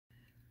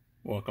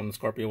Welcome to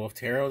Scorpio Wolf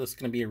Tarot. This is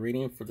going to be a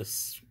reading for the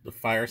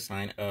fire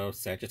sign of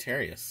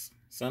Sagittarius,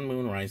 Sun,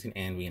 Moon, Rising,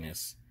 and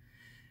Venus.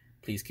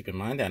 Please keep in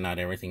mind that not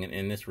everything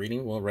in this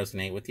reading will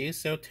resonate with you,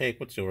 so take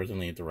what's yours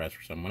and leave the rest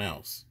for someone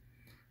else.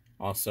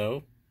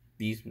 Also,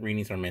 these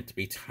readings are meant to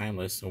be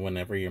timeless, so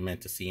whenever you're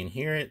meant to see and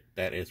hear it,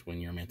 that is when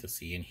you're meant to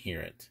see and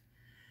hear it.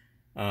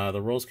 The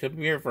roles could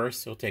be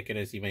reversed, so take it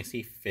as you may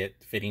see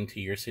fitting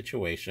to your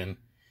situation.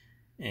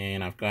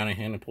 And I've gone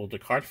ahead and pulled the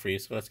card for you,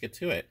 so let's get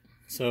to it.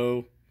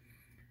 So,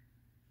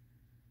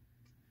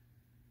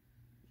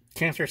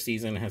 Cancer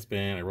season has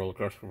been a roller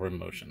coaster of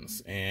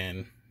emotions,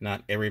 and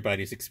not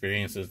everybody's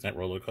experiences that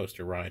roller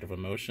coaster ride of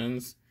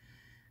emotions.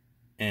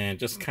 And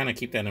just kind of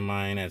keep that in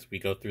mind as we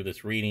go through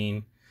this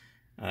reading.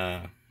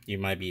 You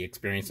might be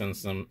experiencing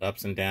some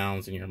ups and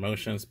downs in your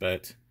emotions,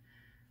 but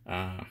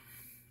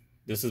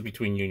this is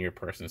between you and your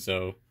person.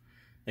 So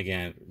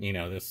again, you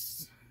know,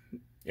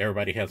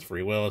 everybody has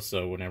free will,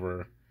 so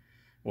whatever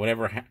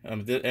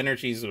the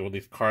energies or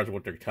these cards,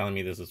 what they're telling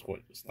me, this is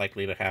what's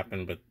likely to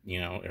happen. But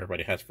you know,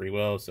 everybody has free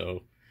will,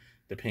 so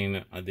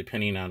depending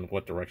on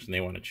what direction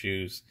they want to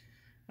choose,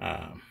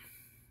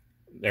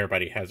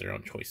 everybody has their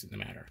own choice in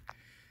the matter.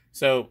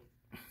 So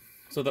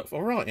the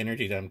overall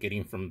energy that I'm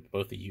getting from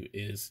both of you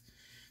is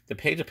the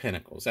Page of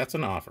Pentacles. That's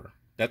an offer.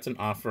 That's an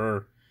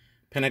offer.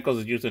 Pentacles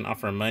is usually an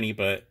offer of money,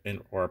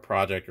 or a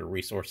project or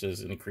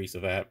resources, an increase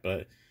of that.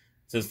 But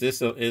since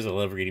this is a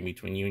love reading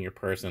between you and your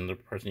person, the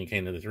person you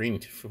came to this reading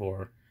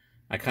for,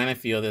 I kind of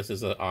feel this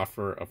is an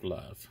offer of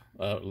love.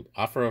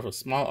 A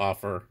small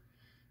offer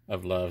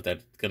of love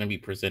that's going to be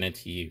presented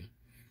to you.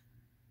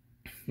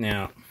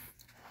 Now,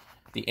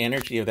 the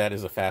energy of that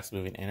is a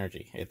fast-moving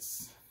energy.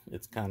 It's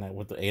kind of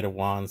with the Eight of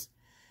Wands.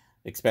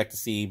 Expect to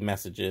see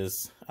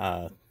messages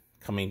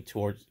coming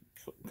towards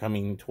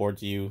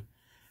you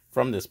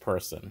from this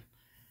person.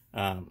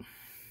 I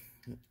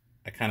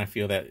kind of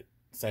feel that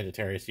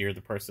Sagittarius, you're the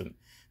person.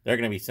 They're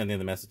going to be sending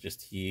the messages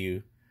to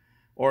you,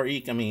 or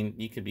you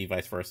could be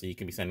vice versa. You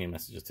can be sending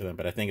messages to them,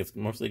 but I think it's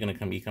mostly going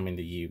to be coming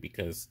to you,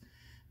 because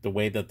the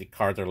way that the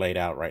cards are laid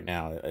out right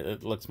now,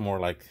 it looks more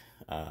like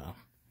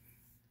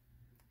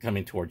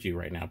coming towards you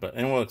right now.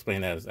 And we'll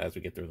explain that as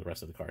we get through the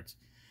rest of the cards.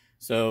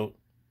 So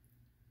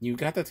you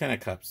got the Ten of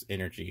Cups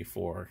energy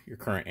for your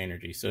current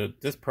energy. So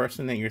this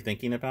person that you're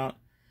thinking about,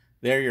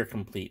 they're your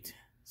complete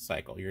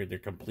cycle. You're their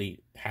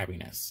complete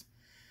happiness.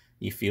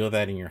 You feel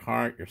that in your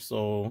heart, your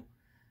soul.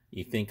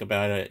 You think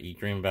about it. You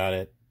dream about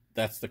it.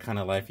 That's the kind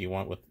of life you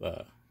want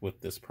with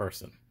this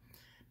person.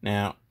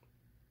 Now,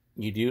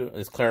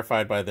 it's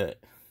clarified by the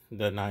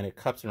Nine of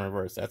Cups in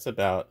reverse. That's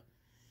about,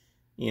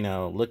 you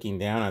know, looking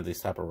down on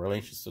these type of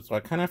relationships. So I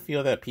kind of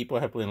feel that people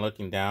have been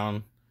looking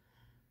down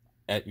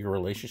at your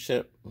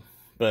relationship,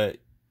 but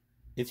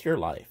it's your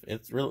life.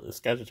 It's real,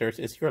 Sagittarius.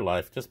 It's your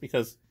life. Just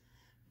because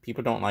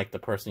people don't like the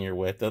person you're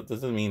with, that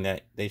doesn't mean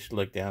that they should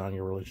look down on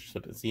your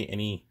relationship and see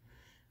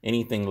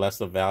anything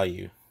less of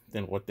value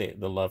than what the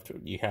love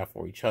you have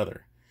for each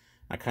other.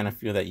 I kind of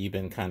feel that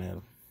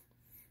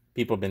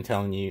people have been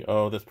telling you,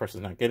 oh, this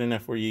person's not good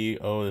enough for you.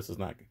 Oh,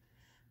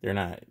 they're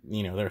not,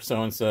 you know, they're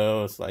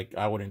so-and-so. It's like,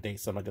 I wouldn't date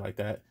somebody like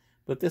that.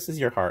 But this is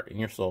your heart and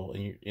your soul,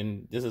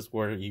 and this is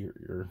where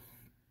your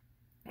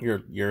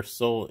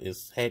soul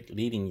is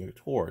leading you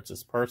towards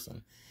this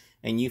person,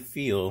 and you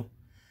feel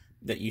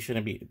that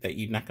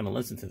you're not going to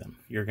listen to them.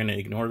 You're going to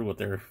ignore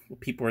what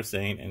people are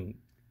saying and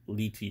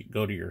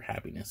go to your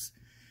happiness.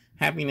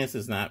 Happiness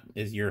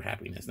is your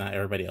happiness, not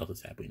everybody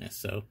else's happiness.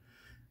 So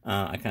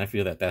I kind of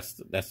feel that that's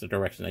the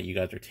direction that you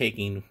guys are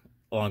taking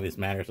along these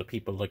matters of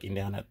people looking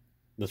down at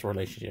this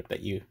relationship that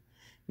you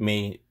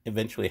may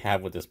eventually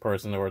have with this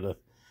person, or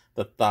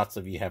the thoughts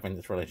of you having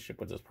this relationship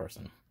with this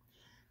person.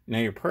 Now,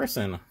 your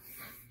person,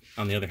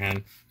 on the other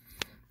hand,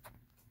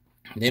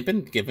 they've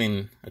been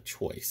given a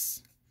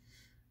choice.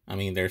 I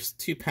mean, there's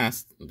two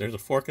paths. There's a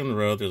fork in the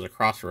road. There's a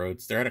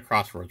crossroads. They're at a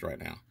crossroads right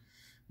now.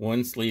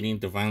 One's leading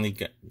divinely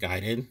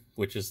guided,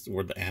 which is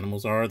where the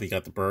animals are. They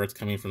got the birds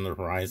coming from the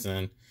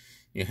horizon.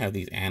 You have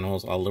these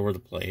animals all over the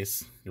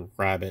place. The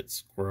rabbit,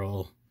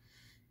 squirrel,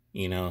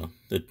 you know,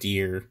 the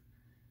deer.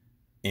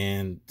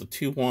 And the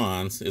Two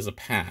Wands is a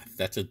path.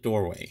 That's a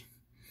doorway.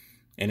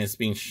 And it's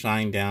being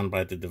shined down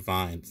by the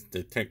divines.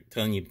 They're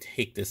telling you to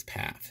take this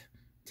path.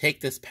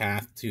 Take this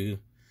path to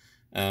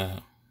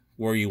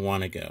where you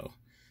want to go.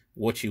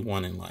 What you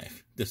want in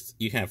life. But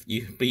you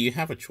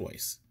have a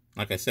choice.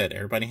 Like I said,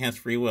 everybody has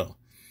free will.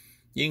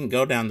 You can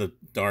go down the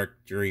dark,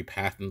 dreary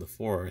path in the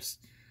forest,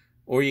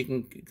 or you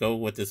can go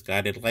with this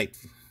guided light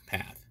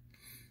path.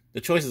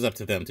 The choice is up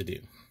to them to do.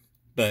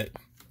 But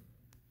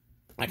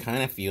I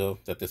kind of feel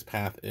that this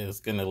path is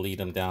going to lead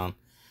them down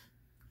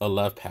a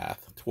love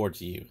path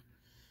towards you.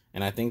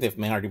 And I think they've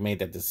already made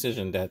that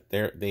decision, that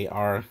they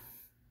are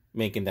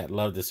making that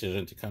love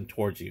decision to come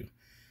towards you.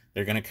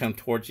 They're going to come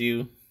towards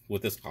you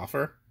with this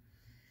offer,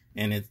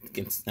 and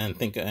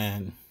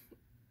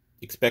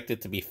expect it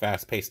to be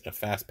a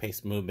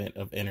fast-paced movement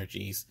of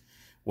energies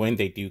when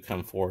they do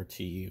come forward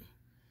to you.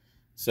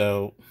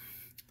 So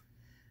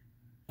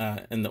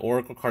And the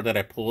oracle card that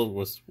I pulled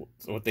was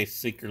what they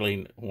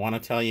secretly want to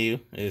tell you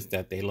is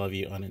that they love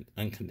you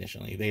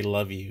unconditionally. They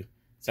love you,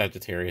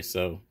 Sagittarius.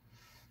 So,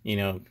 you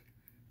know,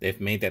 they've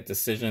made that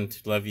decision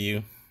to love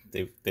you.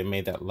 They've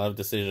made that love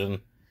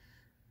decision.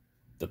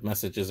 The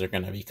messages are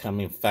going to be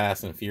coming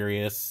fast and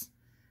furious.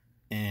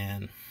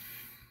 And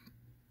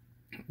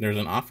there's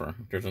an offer.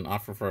 There's an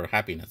offer for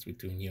happiness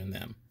between you and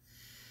them.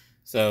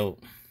 So,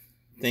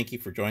 thank you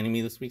for joining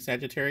me this week,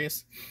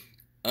 Sagittarius.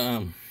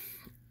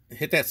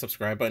 Hit that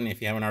subscribe button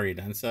if you haven't already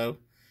done so.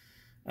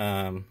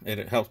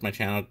 It helps my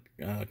channel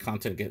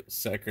content get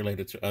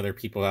circulated to other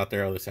people out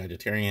there, other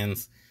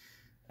Sagittarians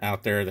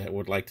out there that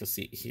would like to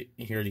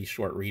hear these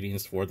short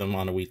readings for them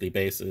on a weekly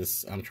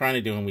basis. I'm trying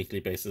to do on a weekly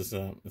basis.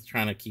 I'm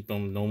trying to keep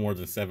them no more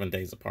than 7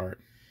 days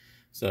apart.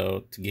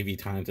 So to give you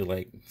time to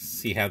like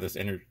see how this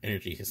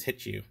energy has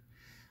hit you.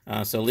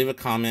 So leave a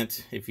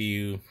comment if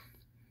you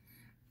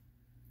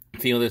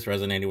feel this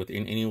resonated with you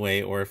in any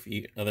way, or if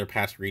other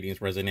past readings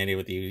resonated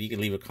with you, you can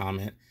leave a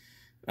comment.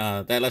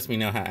 That lets me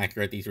know how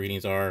accurate these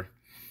readings are.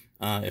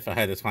 If I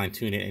had to fine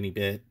tune it any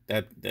bit,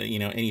 you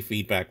know, any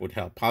feedback would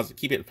help.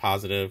 Keep it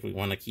positive. I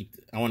want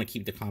to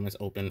keep the comments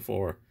open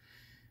for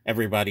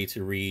everybody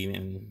to read,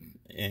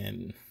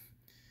 and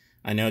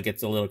I know it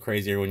gets a little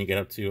crazier when you get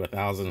up to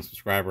 1,000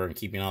 subscribers and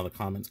keeping all the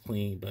comments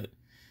clean, but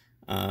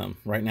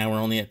right now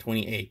we're only at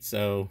 28,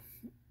 so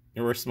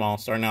we're small,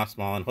 starting out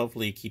small, and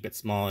hopefully keep it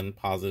small and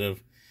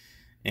positive,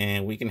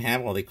 and we can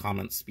have all the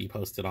comments be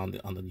posted on the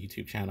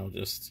YouTube channel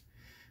just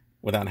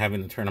without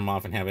having to turn them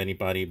off and have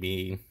anybody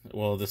be,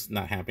 well, this is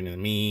not happening to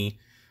me,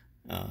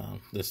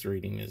 this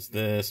reading is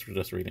this, or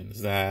this reading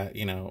is that.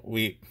 You know,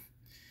 we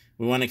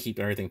want to keep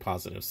everything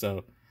positive.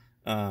 So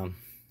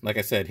like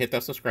I said, hit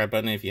that subscribe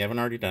button if you haven't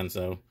already done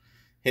so.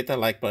 Hit that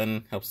like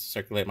button, helps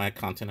circulate my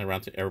content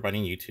around to everybody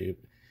on YouTube.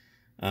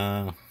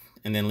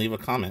 And then leave a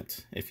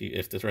comment if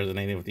this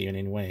resonated with you in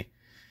any way.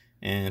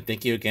 And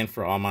thank you again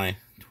for all my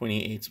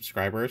 28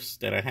 subscribers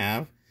that I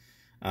have.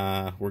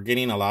 We're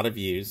getting a lot of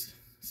views,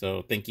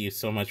 so thank you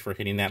so much for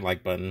hitting that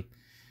like button.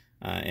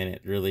 And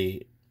it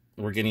really,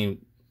 we're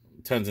getting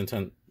tons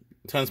and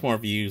tons more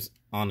views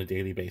on a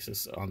daily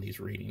basis on these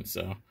readings.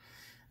 So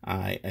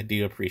I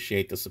do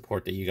appreciate the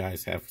support that you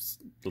guys have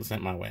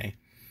sent my way.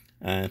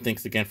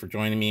 Thanks again for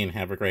joining me, and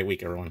have a great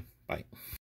week, everyone. Bye.